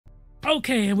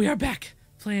Okay, and we are back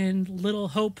playing Little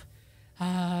Hope,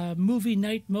 movie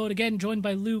night mode again, joined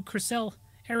by Lou, Krisel,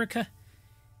 Eryka,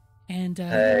 and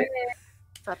Hey.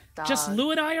 just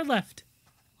Lou and I are left.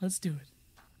 Let's do it.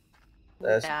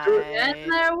 Let's do it. And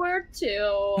there were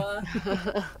two.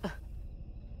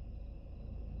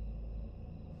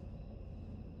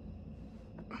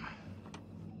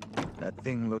 That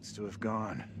thing looks to have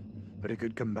gone, but it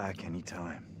could come back any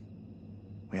time.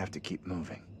 We have to keep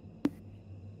moving.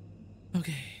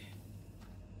 Okay.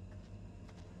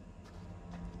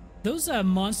 Those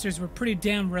monsters were pretty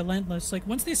damn relentless. Like,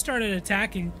 once they started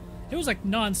attacking, it was like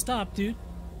non-stop, dude.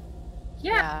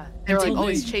 Yeah. They were like Until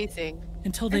always they- chasing.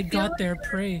 Until they I feel got like their they're-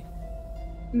 prey.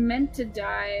 Meant to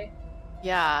die.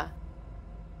 Yeah.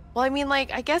 Well, I mean,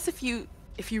 like, I guess if you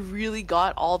really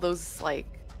got all those like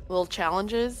little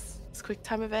challenges, those quick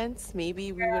time events,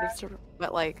 maybe we would have survived.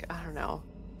 But like, I don't know.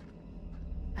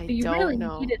 I You don't really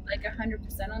know. needed like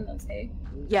 100% on those, hey?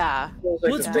 Yeah. Well,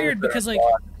 it's Yeah. weird because, like,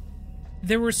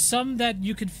 there were some that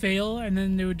you could fail, and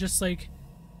then they would just, like...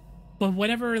 But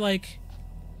whenever it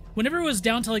was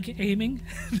down to, like, aiming,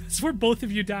 that's where both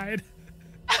of you died.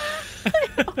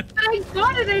 I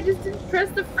got it, I just didn't press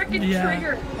the freaking Yeah.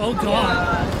 trigger. Oh,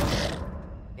 God.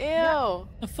 Ew.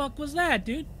 The fuck was that,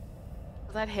 dude?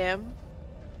 Was that him?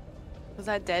 Was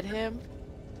that dead him?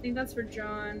 I think that's for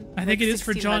John. I think Like it is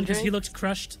for John, because he 1600s? looks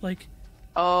crushed, like...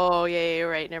 Oh yeah, you're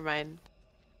right. Never mind.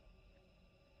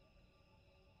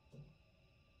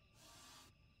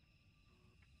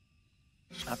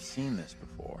 I've seen this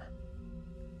before.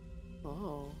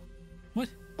 Oh. What?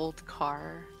 Old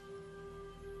car.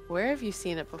 Where have you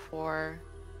seen it before?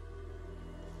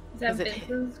 Is that Was it-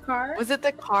 Vince's car? Was it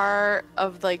the car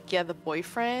of like the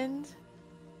boyfriend?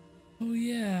 Oh,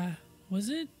 yeah. Was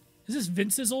it? Is this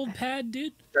Vince's old pad,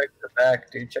 dude? Check the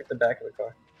back, dude. Check the back of the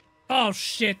car. Oh,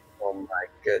 shit. Oh my In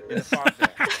the goodness. fog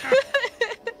there.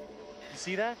 You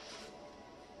see that?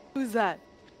 Who's that?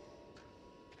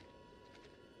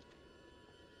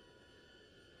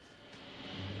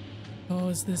 Oh,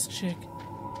 it's this chick.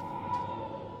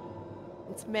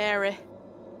 It's Mary.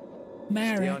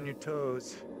 Mary. Stay on your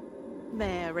toes.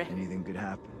 Mary. Anything could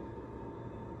happen.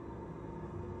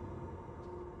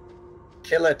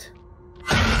 Kill it.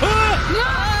 God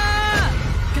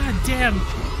damn.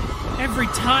 Every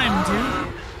time, dude.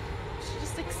 You should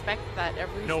just expect that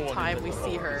every No one time in we Little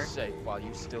see Hope her. is safe while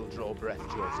you still draw breath,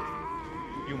 Joseph.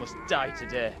 You must die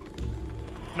today.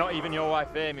 Not even your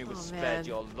wife Amy was Oh, spared man.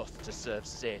 your lust to serve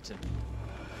Satan.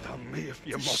 Tell me if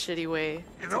you It's a shitty way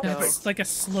to go. That's like a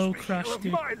slow crush,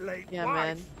 dude. Yeah,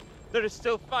 man. There is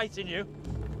still fight in you.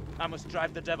 I must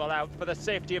drive the devil out for the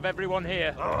safety of everyone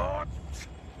here. No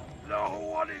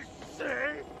one is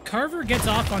safe. Carver gets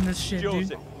off on this shit, dude.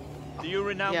 Joseph, do you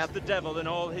renounce Yep. the devil and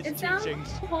all his It sounds like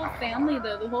teachings? the whole family,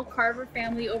 though. The whole Carver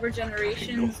family over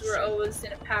generations were always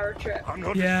in a power trip. I'm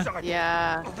not Yeah. a disciple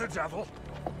Yeah. of the devil.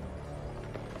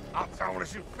 I'll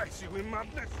downless infect you in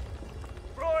madness.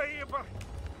 Brought here by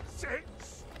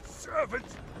Satan's servant.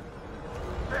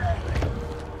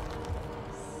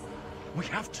 We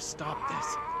have to stop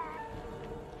this.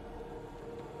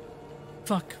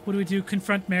 Fuck, what do we do?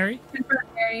 Confront Mary? Confront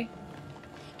Mary.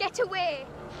 Get away!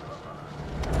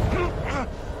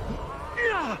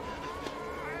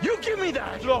 You give me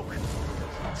that! Look!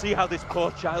 See how this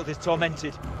poor child is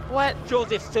tormented. What?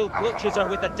 Joseph still clutches her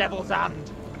with the devil's hand.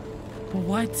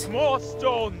 What? More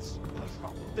stones!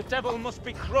 The devil must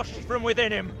be crushed from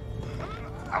within him.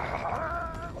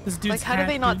 This dude's Like, how do hat,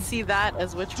 they not dude. see that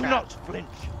as Do witchcraft? not flinch.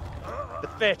 The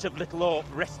fate of Little Hope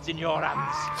rests in your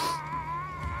hands.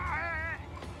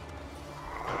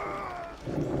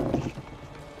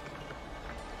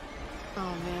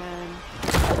 Oh man.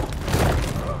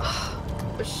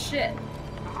 Oh, shit.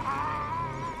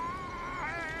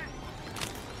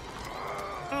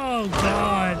 Oh,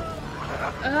 God.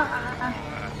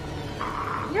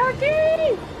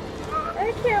 Yucky!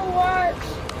 I can't watch.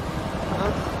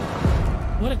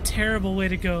 What a terrible way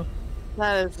to go.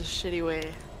 That is a shitty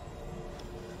way.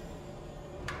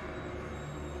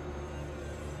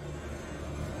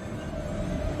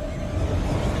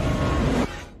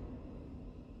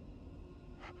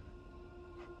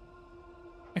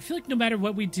 I feel like no matter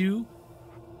what we do,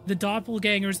 the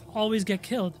doppelgangers always get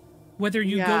killed. Whether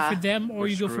you go Yeah. for them or We're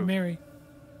you go for screwed. Mary.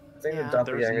 I think Yeah. the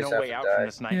There is doppelgangers no have way to out die. from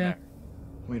this nightmare.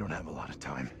 We don't have a lot of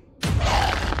time.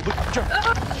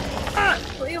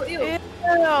 Ew, ew.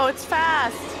 No, it's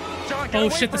fast. John, get Oh away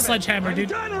shit, the from it. sledgehammer, I'm dude.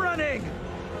 done running.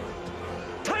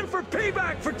 Time for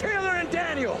payback for Taylor and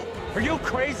Daniel. Are you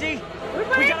crazy?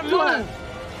 We gotta move.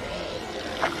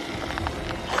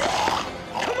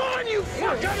 Come on, you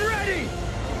fuck! I'm ready.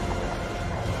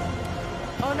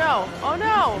 Oh no! Oh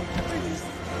no!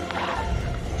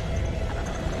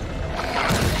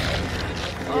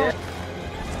 Yeah.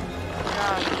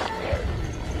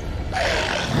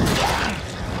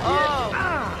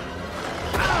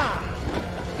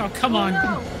 Oh, come on.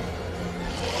 No.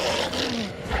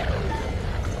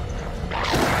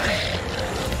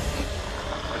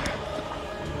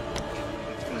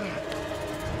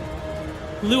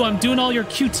 Lou, I'm doing all your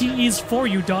QTEs for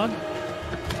you, dog.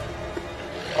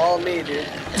 All me, dude.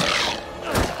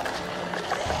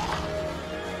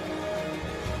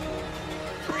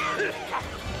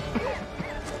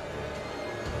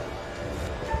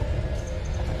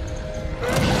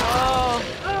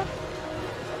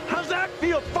 How's that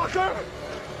feel, fucker?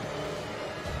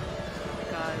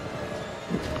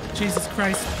 God. Jesus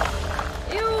Christ.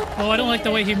 Ew. Oh, I don't like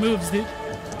the way he moves, dude.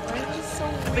 Why is he so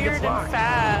it's weird and locked.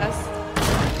 fast?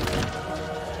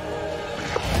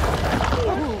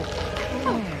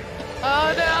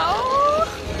 Oh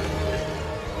no!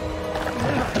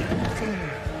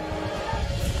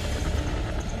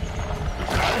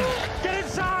 Get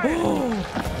inside!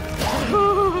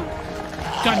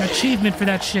 Got an achievement for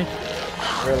that shit.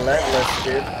 Relentless,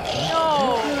 dude.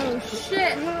 No! Oh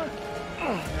shit.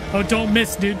 Oh, don't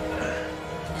miss, dude.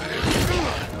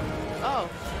 Oh.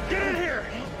 Get in here!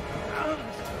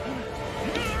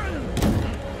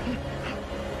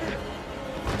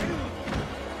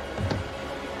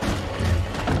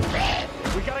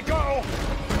 We gotta go!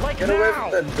 Like Get away now!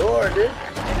 from the door, dude.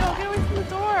 I know, get away from the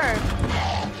door!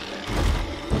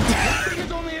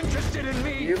 He's only interested in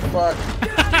me! You fuck.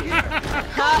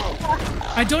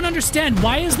 I don't understand.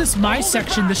 Why is this my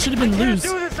section? This should have been I can't Lou's.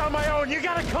 do this on my own! You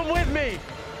gotta come with me!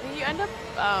 You end up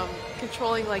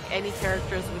controlling like any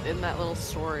characters within that little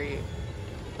story.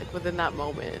 Like within that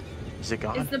moment. Is it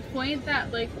gone? Is the point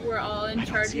that like we're all in I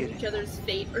don't charge see of it. each other's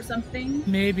fate or something?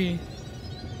 Maybe.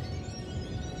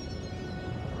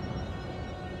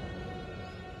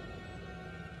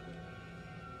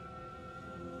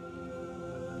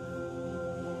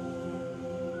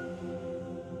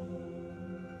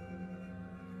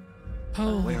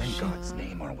 Holy Where in shit. God's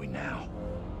name are we now?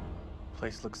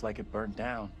 Place looks like it burned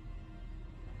down.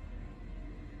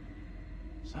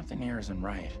 Something here isn't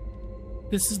right.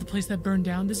 This is the place that burned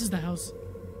down? This is the house.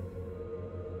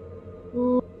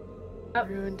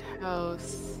 Ruined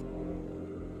house.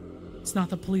 It's not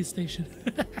the police station.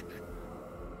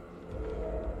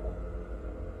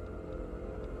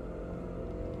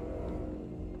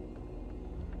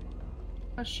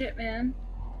 Oh shit, man.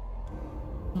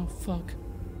 Oh, fuck.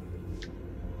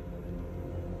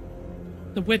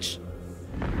 The witch.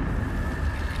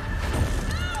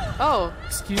 Oh,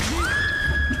 Excuse me?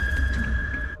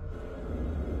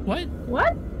 What?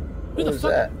 What? Who What the was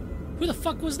fuck? that? Who the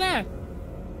fuck was that?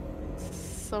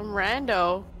 some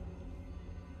rando.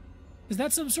 Is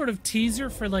that some sort of teaser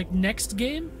for like next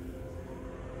game?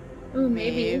 Ooh,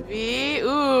 maybe. Maybe.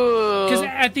 Ooh. Because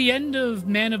at the end of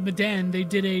Man of Medan, they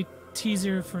did a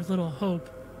teaser for Little Hope,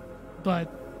 but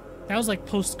that was like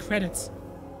post credits.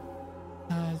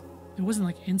 It wasn't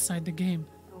like inside the game.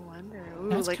 No wonder. Ooh,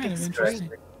 That's like kind of exploring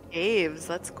interesting. caves.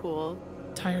 That's cool.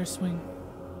 Tire swing.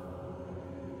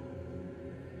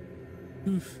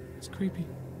 Oof, it's creepy.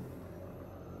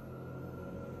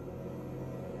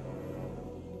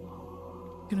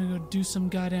 Gonna go do some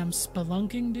goddamn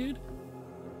spelunking, dude?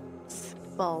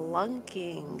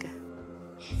 Spelunking.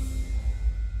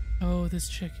 Oh, this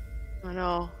chick. Oh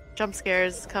no. Jump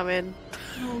scares coming.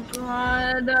 Oh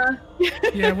god.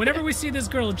 Yeah, whenever we see this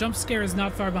girl, a jump scare is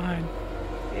not far behind.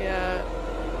 Yeah.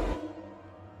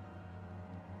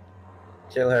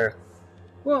 Kill her.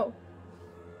 Whoa.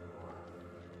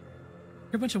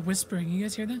 Hear a bunch of whispering. You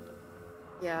guys hear that?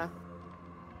 Yeah.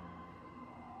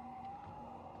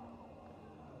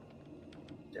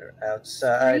 They're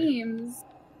outside. Screams.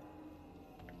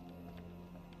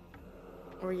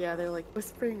 Or yeah, they're like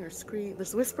whispering or scream.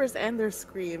 There's whispers and there's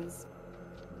screams.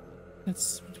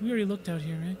 That's we already looked out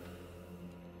here, right?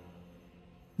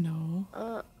 No.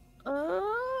 Don't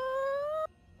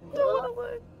wanna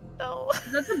look. No.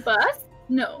 Is that the bus?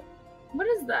 No. What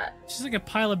is that? It's just like a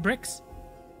pile of bricks,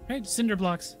 right? Cinder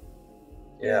blocks.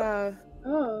 Yeah.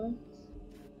 Oh.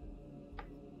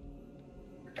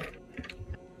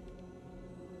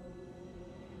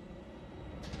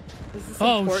 Is this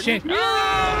Oh important? shit! No!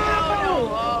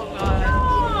 Oh god.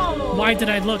 Oh. Why did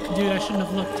I look, dude? I shouldn't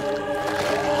have looked.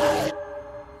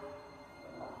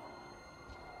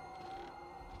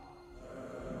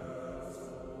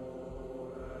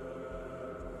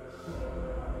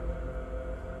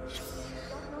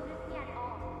 Don't notice me at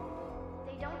all.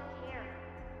 They don't care.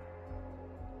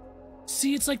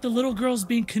 See, it's like the little girl's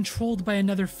being controlled by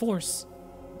another force.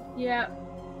 Yeah.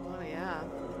 Oh yeah.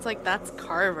 It's like, that's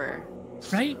Carver.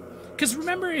 Right? Because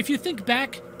remember, if you think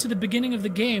back to the beginning of the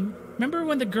game, remember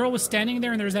when the girl was standing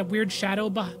there and there was that weird shadow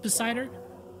beside her?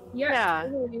 Yeah.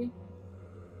 Totally.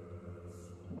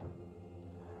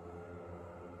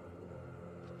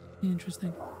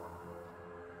 Interesting.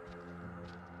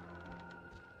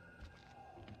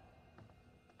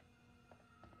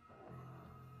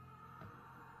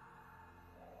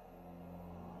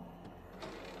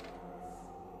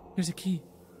 There's a key.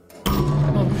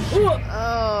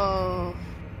 Oh.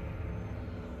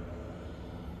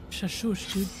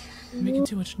 Shashush, dude. You're making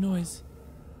too much noise.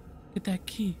 Get that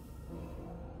key.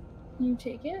 Can you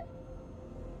take it?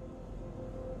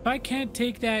 If I can't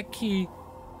take that key,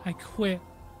 I quit.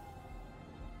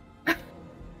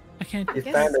 I can't. You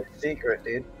found a secret,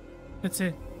 dude. That's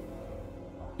it.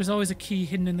 There's always a key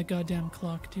hidden in the goddamn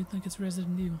clock, dude. Like it's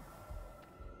Resident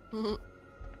Evil.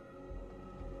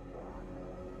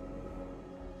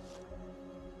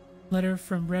 Letter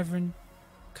from Reverend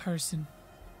Carson.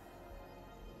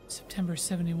 September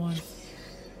 71.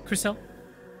 Krisel?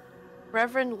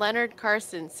 Reverend Leonard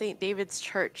Carson, St. David's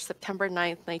Church, September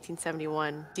 9th,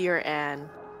 1971. Dear Anne.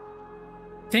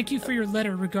 Thank you for your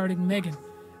letter regarding Megan.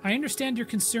 I understand your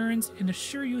concerns and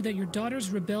assure you that your daughter's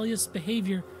rebellious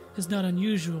behavior is not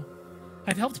unusual.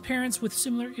 I've helped parents with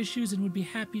similar issues and would be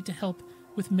happy to help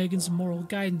with Megan's moral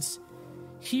guidance.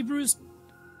 Hebrews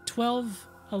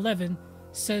 12:11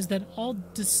 says that all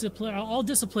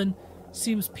discipline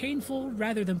seems painful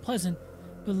rather than pleasant,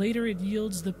 but later it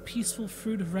yields the peaceful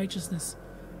fruit of righteousness.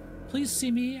 Please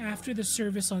see me after the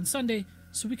service on Sunday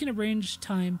so we can arrange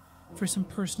time for some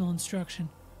personal instruction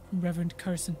from Reverend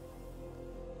Carson.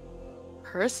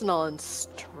 Personal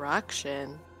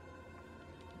instruction?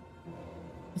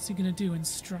 What's he gonna do?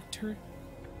 Instruct her?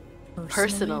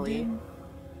 Personally.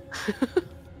 dude?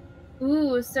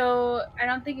 Ooh, so I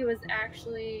don't think it was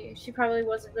actually. She probably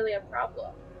wasn't really a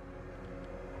problem.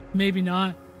 Maybe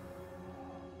not.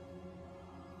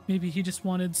 Maybe he just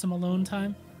wanted some alone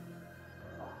time.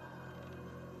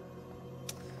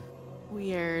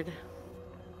 Weird.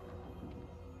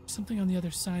 Something on the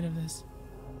other side of this.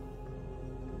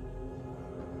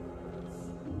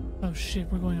 Oh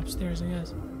shit, we're going upstairs, I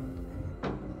guess.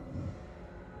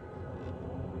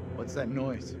 What's that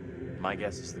noise? My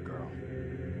guess is the girl.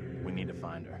 We need to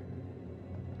find her.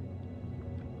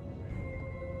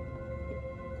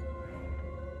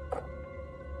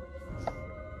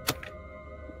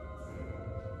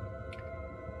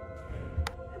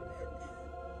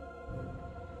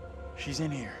 She's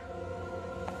in here.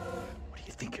 What do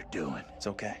you think you're doing? It's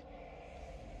okay.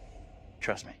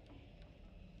 Trust me.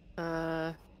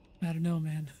 I don't know,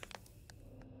 man.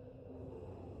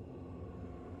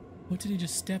 What did he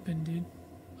just step in, dude?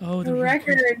 Oh, The the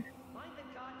record. Mind the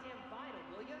goddamn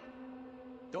vinyl, will ya?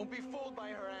 Don't be fooled by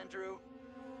her, Andrew.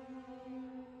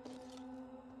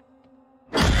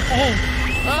 Oh!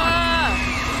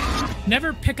 Ah!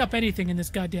 Never pick up anything in this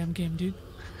goddamn game, dude.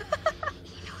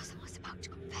 He knows I was about to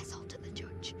confess all to the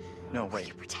judge. No, Will you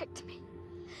wait. protect me?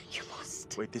 You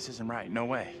must. Wait, this isn't right. No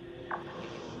way.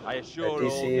 I assure all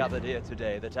DC. gathered here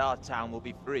today that our town will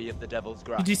be free of the devil's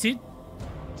grasp. Did you see?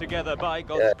 Together by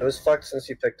God's Yeah, it was fucked since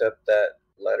you picked up that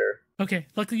letter. Okay,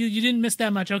 luckily you didn't miss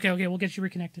that much. Okay, we'll get you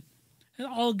reconnected.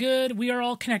 All good. We are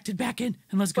all connected back in,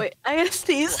 and let's go. Wait, I gotta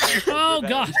sneeze. Oh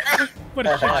god, what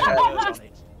a shit. on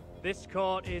it. This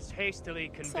court is hastily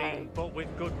convened, Sorry. but with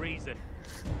good reason.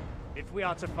 If we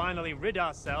are to finally rid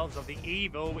ourselves of the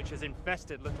evil which has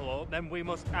infested Little Hope, then we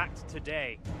must act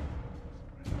today.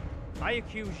 I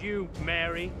accuse you,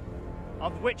 Mary,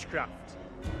 of witchcraft.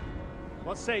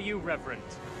 What say you, Reverend?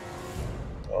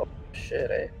 Oh, shit,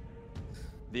 eh?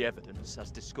 The evidence, as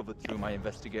discovered through my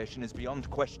investigation, is beyond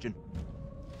question.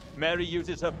 Mary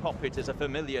uses her puppet as a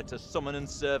familiar to summon and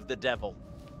serve the devil.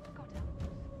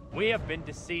 We have been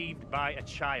deceived by a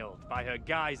child, by her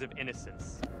guise of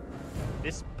innocence.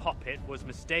 This puppet was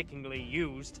mistakenly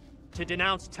used to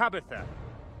denounce Tabitha,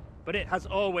 but it has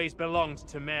always belonged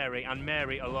to Mary and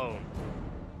Mary alone.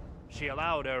 She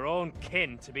allowed her own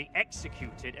kin to be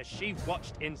executed as she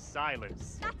watched in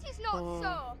silence. That is not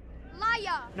so.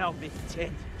 Liar! Now this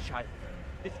tainted child,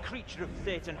 this creature of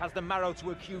Satan, has the marrow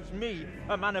to accuse me,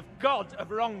 a man of God,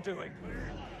 of wrongdoing.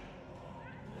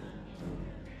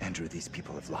 Andrew, these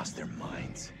people have lost their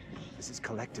minds. This is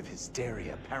collective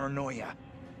hysteria, paranoia.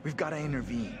 We've got to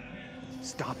intervene.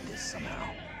 Stop this somehow.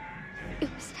 It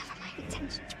was never my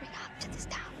intention to bring harm to this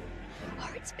town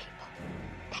or its people.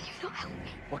 Can you not help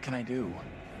me? What can I do?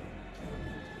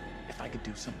 If I could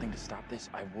do something to stop this,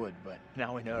 I would, but...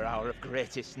 Now in her hour of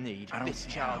greatest need, I don't this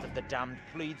see child how. of the damned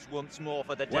pleads once more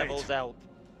for the Wait. devil's help.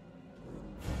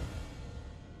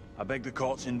 I beg the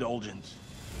court's indulgence.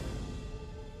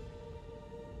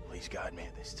 Please guide me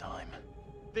at this time.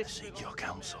 I seek your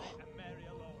counsel.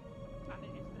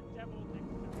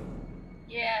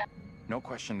 Yeah. No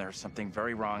question there's something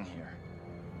very wrong here.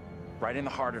 Right in the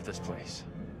heart of this place.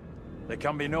 There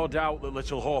can be no doubt that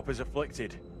Little Hope is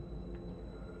afflicted.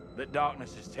 That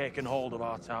darkness has taken hold of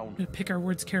our town. Gonna pick our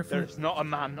words carefully. There is not a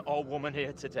man or woman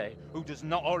here today who does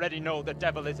not already know the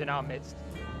devil is in our midst.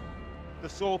 The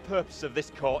sole purpose of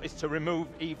this court is to remove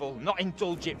evil, not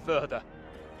indulge it further.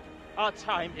 Our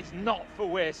time is not for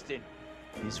wasting.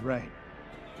 He's right.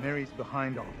 Mary's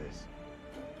behind all this.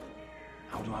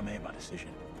 How do I make my decision?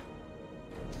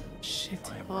 Shit.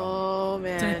 Oh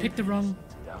man. Did I pick the wrong?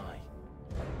 Die.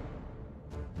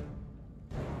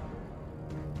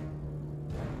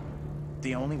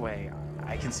 The only way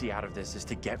I can see out of this is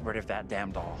to get rid of that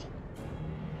damn doll.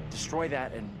 Destroy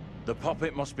that and The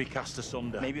puppet must be cast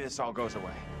asunder. maybe this all goes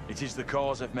away. It is the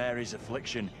cause of Mary's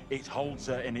affliction. It holds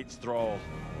her in its thrall.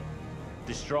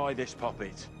 Destroy this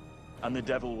puppet, and the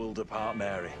devil will depart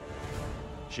Mary.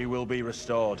 She will be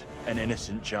restored, an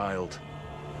innocent child.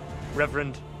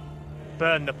 Reverend,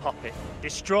 burn the puppet.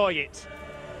 Destroy it.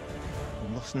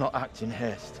 We must not act in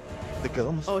haste. The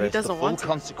girl must Oh, he face the doesn't full want to.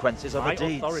 consequences of My her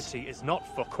deeds. authority is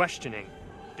not for questioning.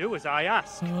 Do as I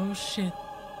ask. Oh shit.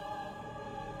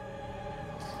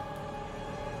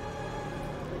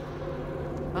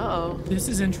 Uh-oh. This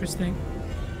is interesting.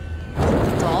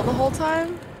 The doll the whole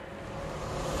time?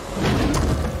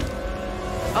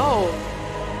 Oh.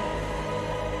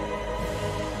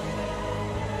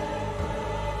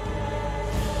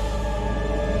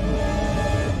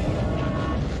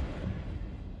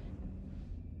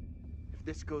 If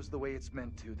this goes the way it's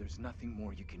meant to, there's nothing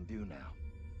more you can do now.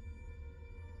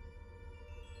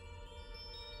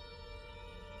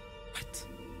 What?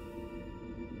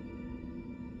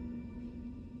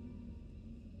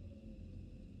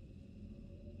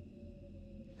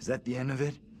 Is that the end of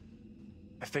it?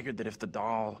 I figured that if the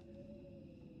doll...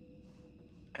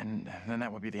 And then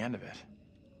that would be the end of it.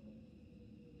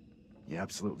 You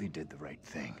absolutely did the right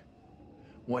thing.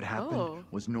 What happened Oh.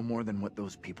 was no more than what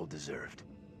those people deserved.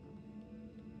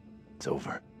 It's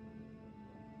over.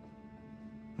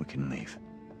 We can leave.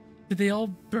 Did they all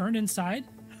burn inside?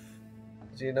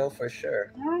 Do you know for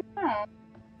sure? I don't know.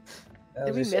 How Did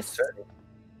is we he so miss- certain?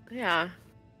 Yeah.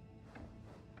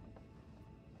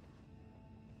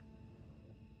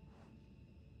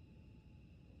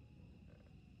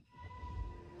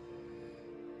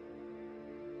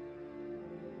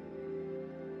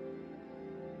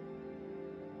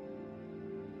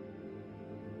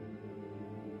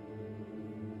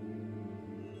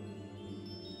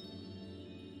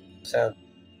 Sound.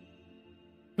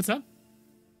 What's up?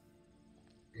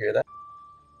 You hear that?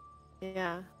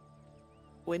 Yeah.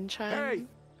 Wind chime? Hey!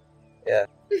 Yeah.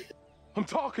 I'm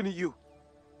talking to you.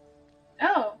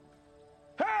 Oh.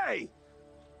 Hey!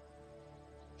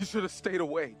 You should have stayed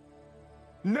away.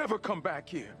 Never come back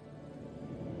here.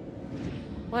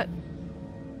 What?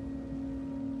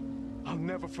 I'll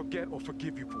never forget or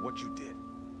forgive you for what you did.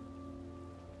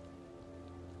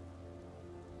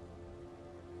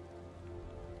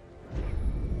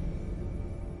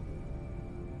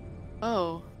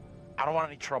 Oh. I don't want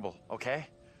any trouble, okay?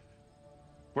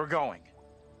 We're going.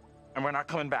 And we're not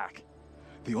coming back.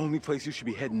 The only place you should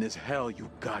be heading is hell, you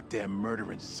goddamn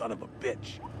murdering son of a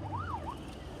bitch.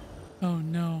 Oh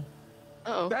no.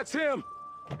 Uh-oh. That's him!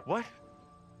 What?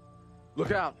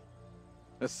 Look out.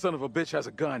 That son of a bitch has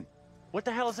a gun. What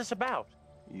the hell is this about?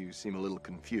 You seem a little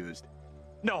confused.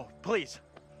 No, please.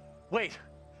 Wait.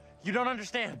 You don't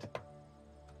understand.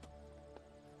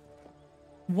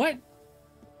 What?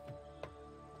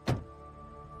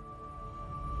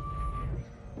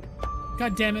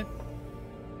 God damn it.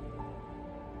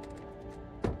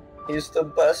 He's the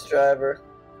bus driver.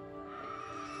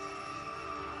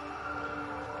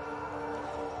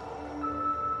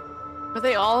 Are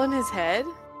they all in his head?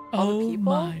 All the Oh people?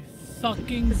 my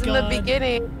fucking Because in god. the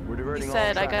beginning, We're he diverting all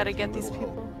said, I traffic gotta to get these Little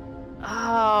people. Hope.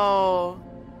 Oh.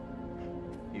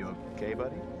 You okay,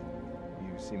 buddy?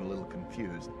 You seem a little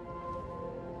confused.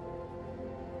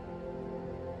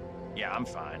 Yeah, I'm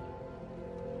fine.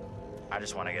 I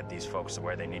just want to get these folks to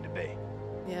where they need to be.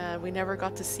 Yeah, we never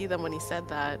got to see them when he said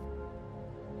that.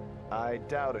 I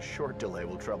doubt a short delay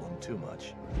will trouble him too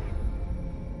much.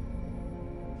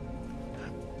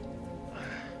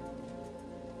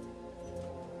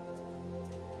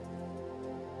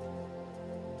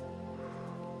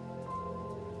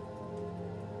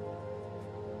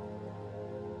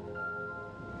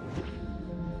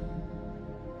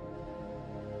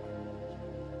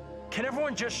 Can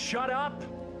everyone just shut up?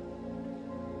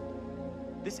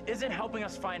 This isn't helping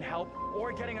us find help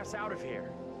or getting us out of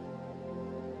here.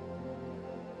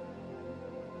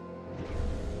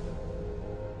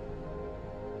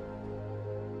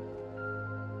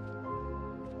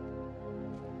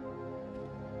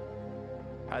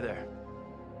 Hi there.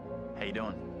 How you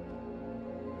doing?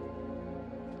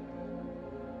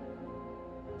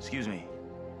 Excuse me,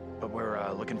 but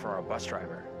we're looking for our bus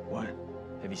driver. What?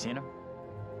 Have you seen him?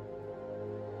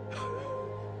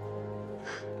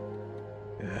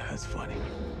 Yeah, that's funny.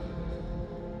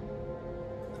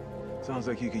 Sounds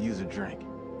like you could use a drink.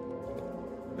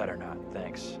 Better not,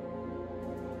 thanks.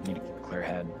 Need to keep a clear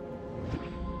head.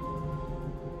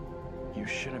 You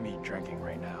shouldn't be drinking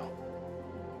right now.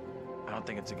 I don't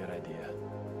think it's a good idea.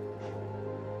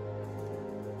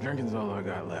 Drinking's all I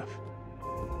got left.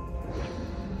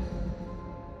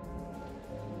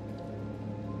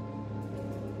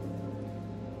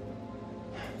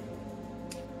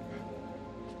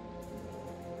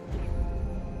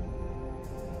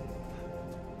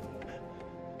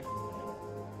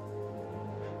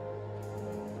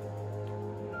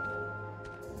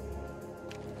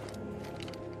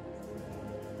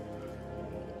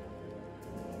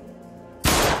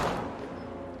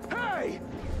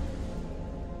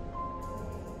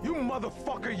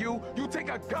 Motherfucker, you take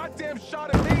a goddamn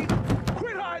shot at me?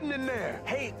 Quit hiding in there!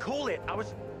 Hey, cool it. I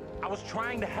was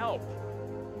trying to help.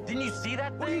 Didn't you see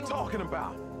that thing? What are you talking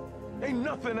about? Ain't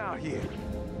nothing out here.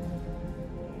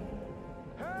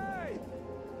 Hey!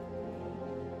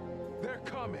 They're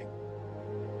coming.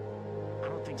 I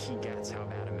don't think he gets how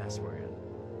bad a mess we're in.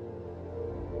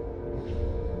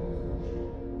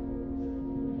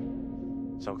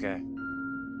 It's okay.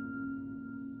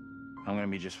 I'm gonna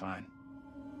be just fine.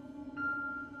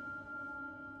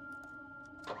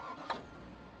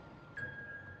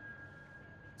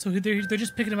 So they're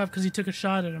just picking him up because he took a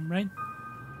shot at him, right?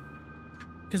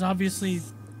 Because obviously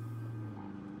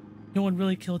no one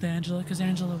really killed Angela because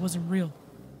Angela wasn't real.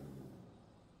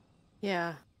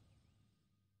 Yeah.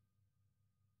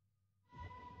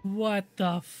 What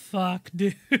the fuck,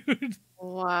 dude?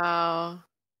 Wow.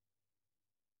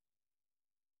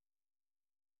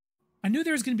 I knew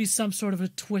there was going to be some sort of a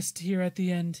twist here at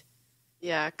the end.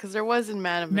 Yeah, because there was in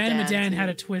Man of Man Medan. of Medan had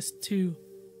a twist too.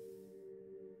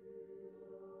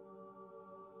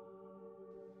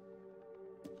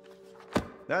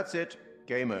 That's it.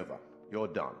 Game over. You're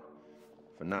done.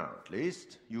 For now, at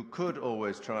least. You could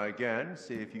always try again,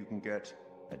 see if you can get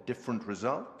a different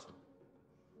result.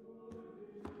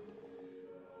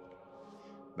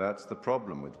 That's the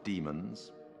problem with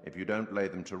demons. If you don't lay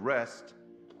them to rest,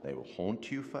 they will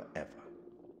haunt you forever.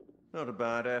 Not a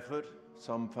bad effort.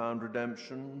 Some found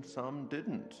redemption, some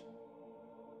didn't.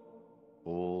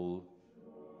 All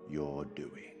your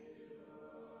doing.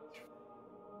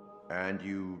 And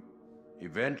you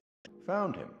eventually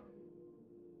found him.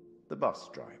 The bus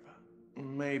driver.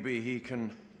 Maybe he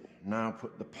can now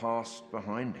put the past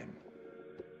behind him.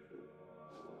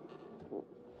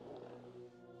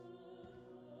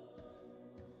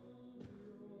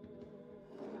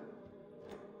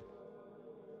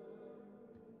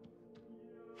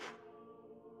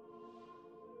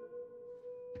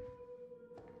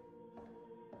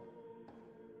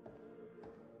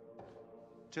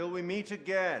 Till we meet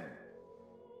again.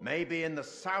 Maybe in the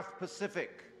South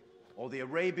Pacific, or the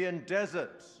Arabian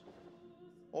Desert,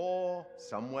 or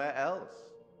somewhere else.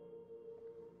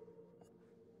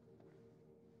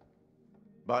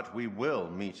 But we will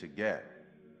meet again.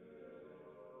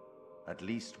 At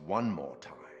least one more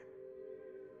time.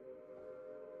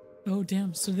 Oh,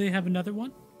 damn. So they have another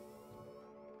one?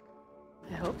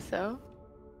 I hope so.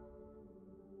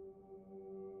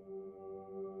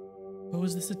 Oh,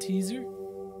 was this a teaser?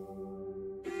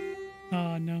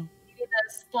 Oh, no. Maybe the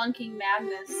Splunking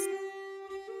Madness.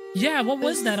 Yeah, what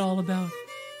was that all about?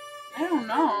 I don't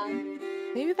know.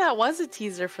 Maybe that was a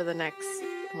teaser for the next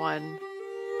one.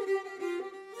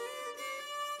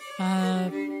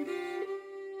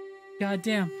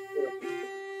 Goddamn.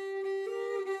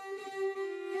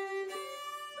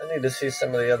 I need to see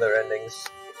some of the other endings.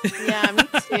 Yeah, me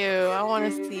too. I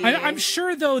want to see. I'm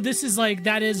sure, though, this is like,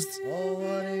 that is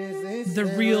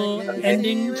the real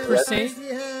ending, per se.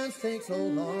 I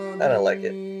don't like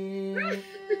it. It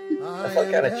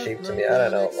felt kind of cheap to me. I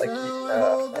don't know. Like, I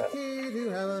don't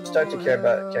know. Start to care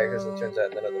about characters and it turns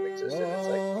out none of them existed. It's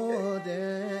like,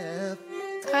 okay.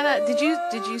 It's kind of.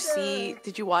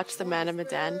 Did you watch the Man of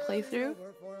Medan playthrough?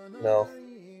 No.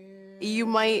 You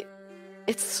might.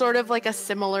 It's sort of like a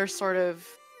similar sort of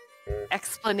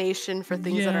explanation for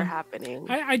things that are happening.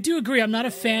 I do agree. I'm not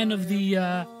a fan of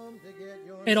the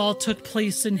it all took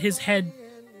place in his head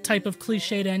type of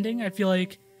cliched ending. I feel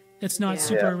like it's not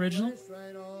super original.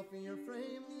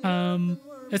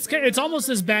 It's almost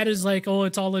as bad as like, oh,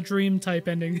 it's all a dream type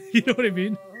ending. You know what I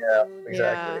mean? Yeah,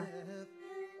 exactly.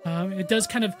 It does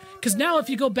kind of, because now if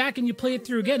you go back and you play it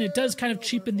through again, it does kind of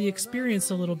cheapen the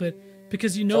experience a little bit,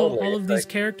 because you know Totally, all of these like,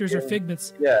 characters are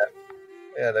figments. Yeah,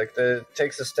 like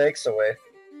takes the stakes away.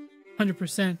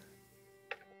 100%.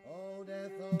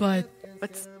 But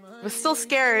it's still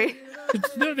scary.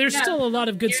 There's still a lot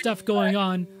of good stuff going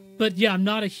on. But yeah, I'm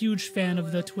not a huge fan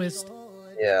of the twist.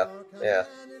 Yeah.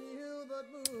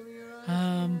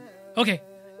 Okay.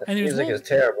 The music is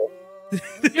terrible.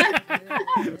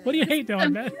 What do you hate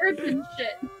on, man?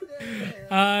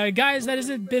 Guys, that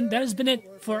has been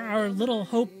it for our Little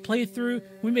Hope playthrough.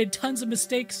 We made tons of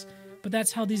mistakes, but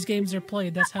that's how these games are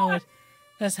played. That's how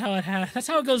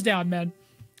it goes down, man.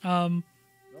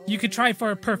 You could try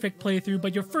for a perfect playthrough,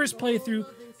 but your first playthrough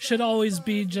should always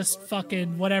be just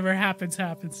fucking whatever happens.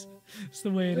 It's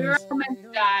the way it is. We're all meant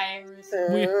to die.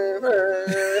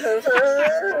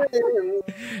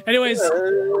 Anyways,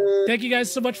 thank you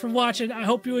guys so much for watching. I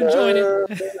hope you enjoyed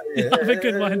it. Have a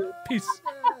good one. Peace.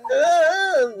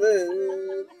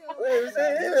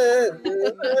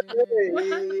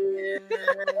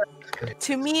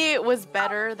 To me, it was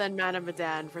better than Man of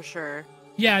Medan for sure.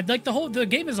 Yeah, like the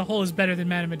game as a whole is better than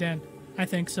Man of Medan. I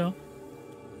think so.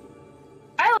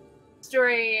 I like the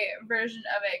story version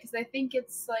of it because I think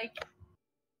it's like,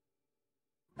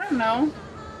 I don't know.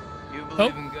 You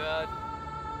believe in God?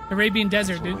 Arabian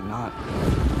Desert, dude. Not.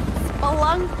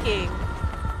 Spelunking.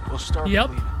 We'll start. Yep.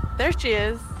 Believing. There she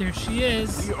is. There she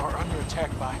is. We are under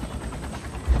attack by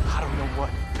I don't know what.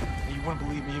 You wouldn't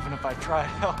believe me even if I tried.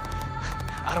 Hell,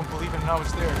 I don't believe it and I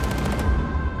was there.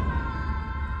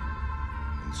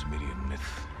 In Sumerian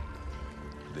myth,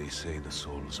 they say the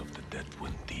souls of the dead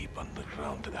went deep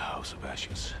underground to the House of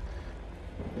Ashes,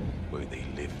 where they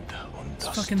lived on It's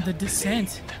dust. fucking The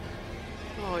Descent.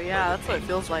 Oh yeah, that's what it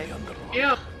feels like.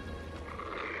 Yep.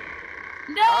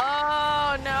 No!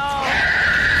 Oh no!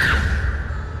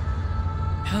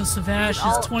 House of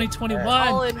Ashes 2021.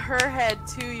 All in her head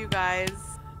too, you guys.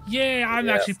 Yeah, I'm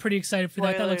actually pretty excited for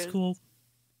that. That looks cool.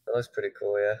 That looks pretty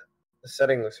cool, yeah. The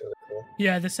setting looks really cool.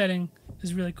 Yeah, the setting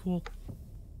is really cool.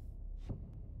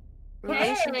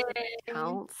 Relationship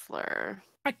counselor.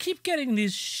 I keep getting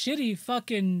these shitty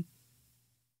fucking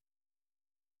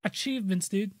achievements,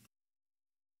 dude.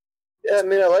 Yeah, I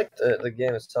mean, I liked the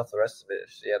game itself. The rest of it,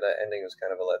 yeah, that ending was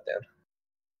kind of a letdown.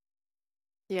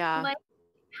 Yeah. Like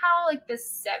how like the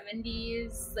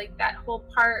 70s, like that whole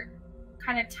part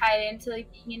kind of tied into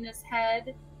like being in his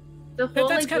head. The whole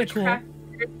That's like kind of cool. witchcraft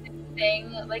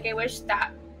thing, like I wish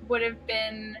that would have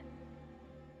been.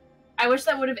 I wish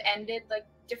that would have ended like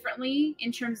differently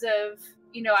in terms of,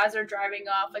 you know, as they're driving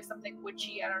off, like something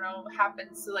witchy, I don't know,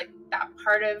 happens. So like that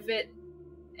part of it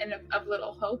and of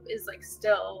Little Hope is like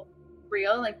still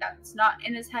real, like that's not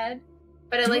in his head.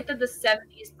 But I like that the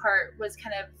 70s part was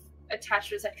kind of attached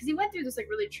to his head because he went through this like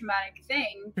really traumatic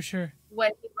thing For sure.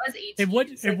 when he was 18.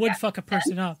 It would fuck a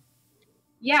person up.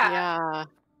 Yeah.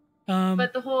 Yeah.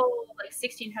 But the whole like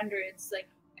 1600s, like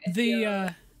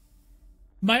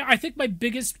I think my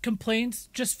biggest complaints,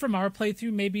 just from our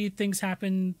playthrough, maybe things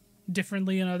happen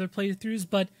differently in other playthroughs,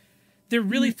 but there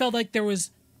really felt like there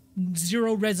was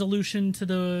zero resolution to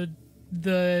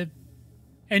the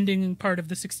ending part of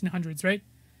the 1600s, right?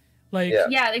 Like yeah,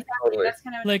 exactly. Totally. That's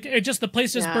kind of like it just the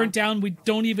place just burnt down. We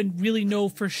don't even really know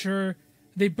for sure.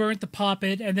 They burnt the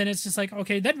poppet, and then it's just like,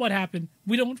 okay, then what happened?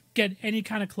 We don't get any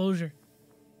kind of closure.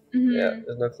 Yeah,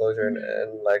 there's no closure,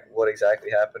 and like what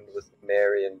exactly happened with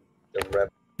Mary and the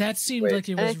rebel. That seemed like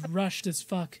it was rushed as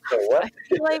fuck. So what? I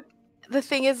feel like the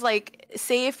thing is, like,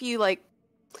 say if you like,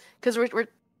 because we're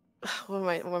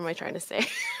what am I trying to say?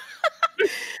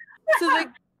 So like,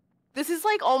 this is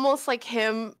like almost like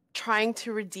him trying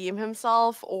to redeem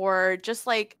himself, or just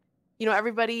like, you know,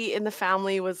 everybody in the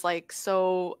family was like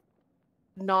so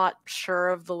not sure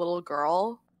of the little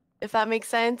girl, if that makes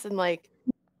sense. And like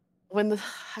when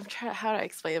how do I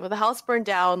explain it? When the house burned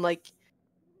down, like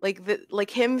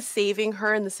him saving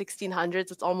her in the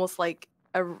 1600s, it's almost like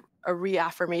a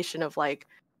reaffirmation of like,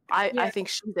 I think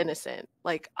she's innocent.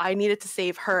 Like I needed to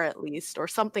save her at least, or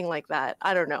something like that.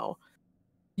 I don't know.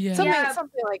 Yeah.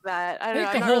 Something like that. I don't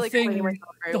know. The I'm whole not really thing, very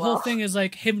the whole well. thing is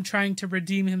like him trying to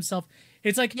redeem himself.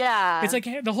 It's like it's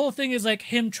like the whole thing is like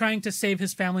him trying to save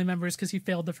his family members because he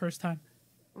failed the first time.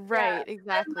 Right.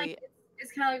 Exactly. Like,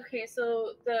 it's kind of like, okay,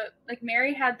 so the like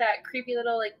Mary had that creepy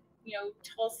little like, you know,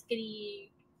 tall,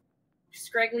 skinny,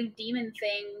 scraggly demon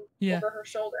thing over her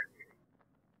shoulder.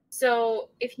 So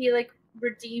if he like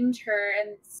redeemed her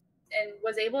and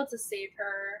was able to save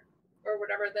her or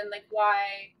whatever, then like why?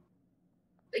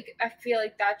 Like I feel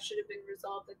like that should have been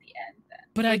resolved at the end then.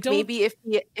 But like, I don't. Maybe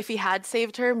if he had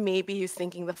saved her, maybe he was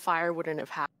thinking the fire wouldn't have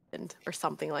happened or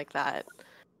something like that.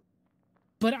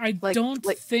 But I don't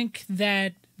think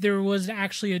that there was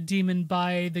actually a demon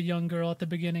by the young girl at the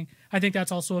beginning. I think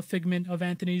that's also a figment of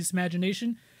Anthony's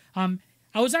imagination. I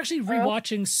was actually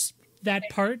rewatching that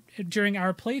part during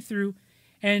our playthrough,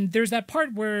 and there's that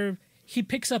part where he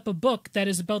picks up a book that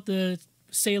is about the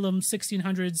Salem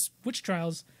 1600s witch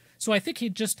trials. So I think he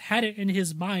just had it in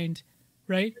his mind,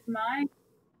 right? His mind?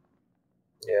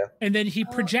 Yeah. And then he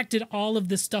projected all of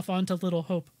this stuff onto Little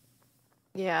Hope.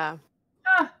 Yeah.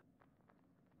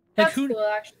 Like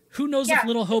who knows if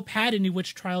Little Hope had any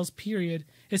witch trials, period.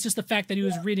 It's just the fact that he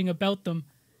was reading about them.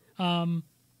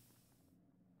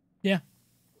 Yeah.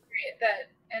 That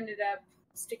ended up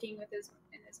sticking with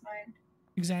in his mind.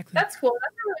 Exactly. That's cool.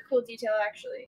 That's a really cool detail, actually.